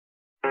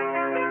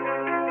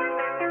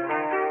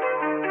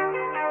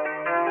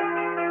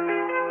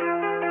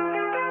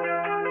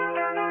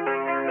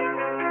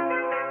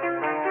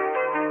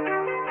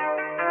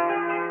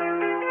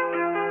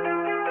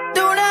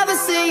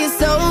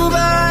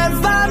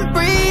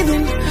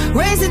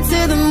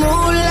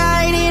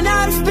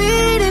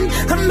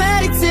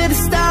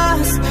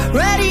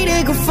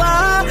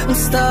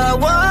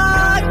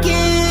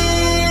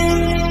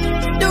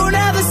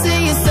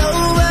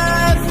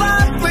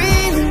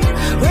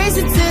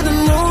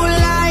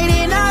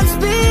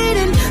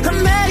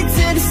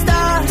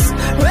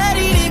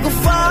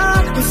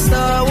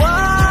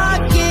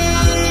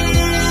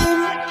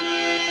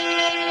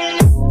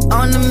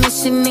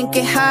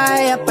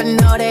high up, I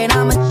know that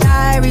I'ma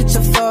die.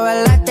 Reaching for a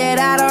lot that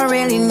I don't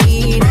really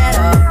need at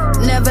all.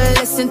 Never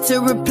listen to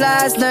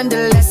replies, learn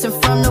the lesson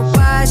from the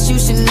wise. You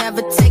should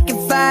never take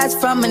advice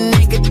from a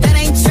nigga that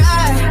ain't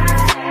tried.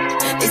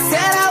 They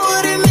said I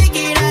wouldn't make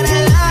it out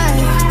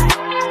alive.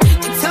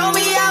 They told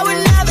me I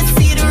would never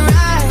see the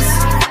rise.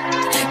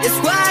 That's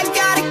why I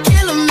gotta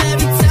kill them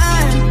every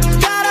time.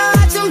 Gotta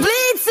watch them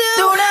bleed too.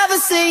 Don't ever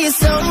say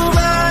it's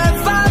over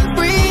if I'm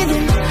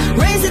breathing.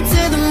 Racing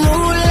to the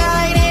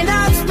moonlight and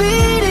I'm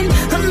speeding.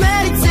 I'm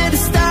headed to the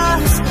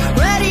stars,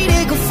 ready to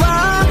go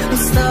far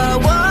and start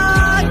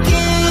walking.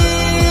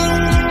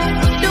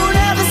 Don't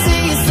ever say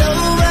it's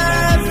over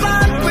if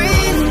I'm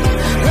breathing.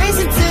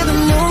 Racing to the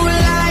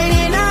moonlight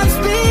and I'm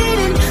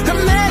speeding.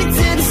 I'm headed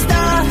to the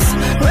stars,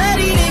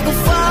 ready to go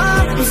far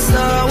and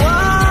start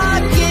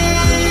walking.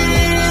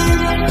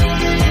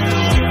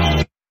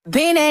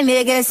 Been a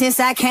nigga since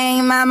I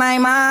came out my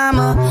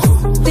mama.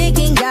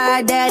 Thinking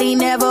God that he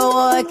never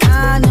wore a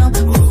condom.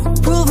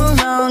 Proven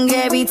wrong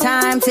every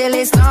time till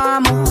it's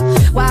normal.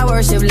 Why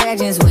worship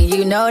legends when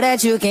you know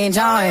that you can't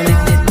join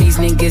them? These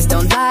niggas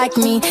don't like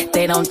me,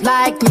 they don't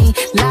like me.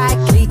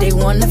 Likely they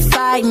wanna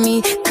fight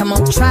me. Come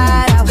on,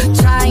 try it out,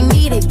 try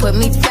me. They put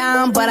me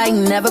down, but I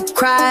never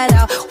cried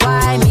out.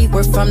 Why me?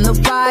 We're from the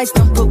wise.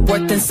 Don't put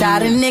worth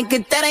inside a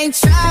nigga that ain't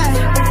tried.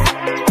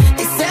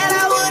 They said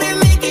I wouldn't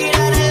make it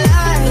out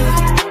alive.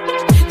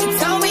 They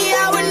told me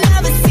I would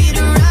never see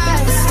the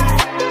rise.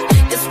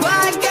 That's why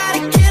I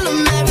gotta kill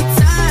them every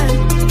time.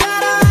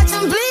 Gotta watch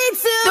them bleed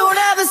too. Don't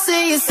ever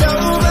say it's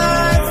over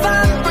if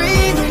I'm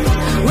breathing.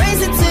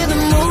 Racing to the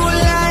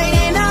moonlight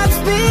and I'm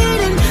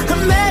speeding.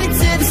 I'm headed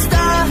to the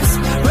stars,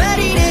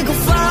 ready to go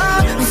far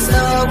and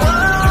start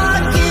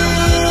walking.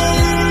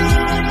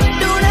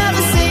 Don't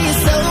ever say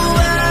it's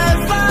over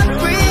if I'm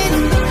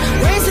breathing.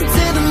 Racing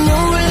to the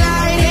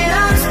moonlight and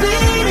I'm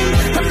speeding.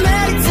 I'm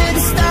headed to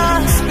the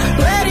stars,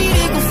 ready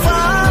to go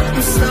far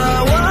and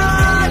start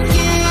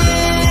walking.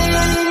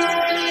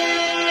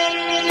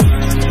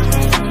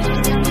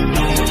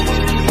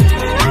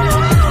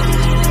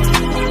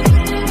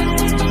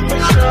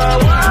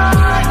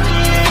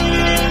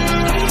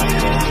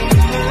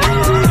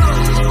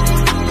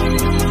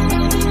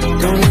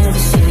 Don't ever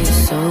say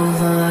it's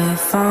over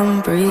if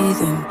I'm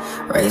breathing.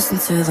 Racing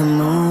to the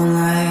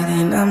moonlight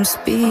and I'm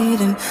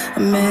speeding.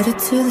 I'm headed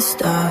to the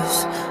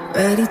stars,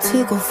 ready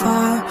to go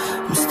far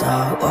and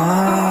start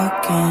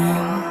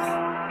walking.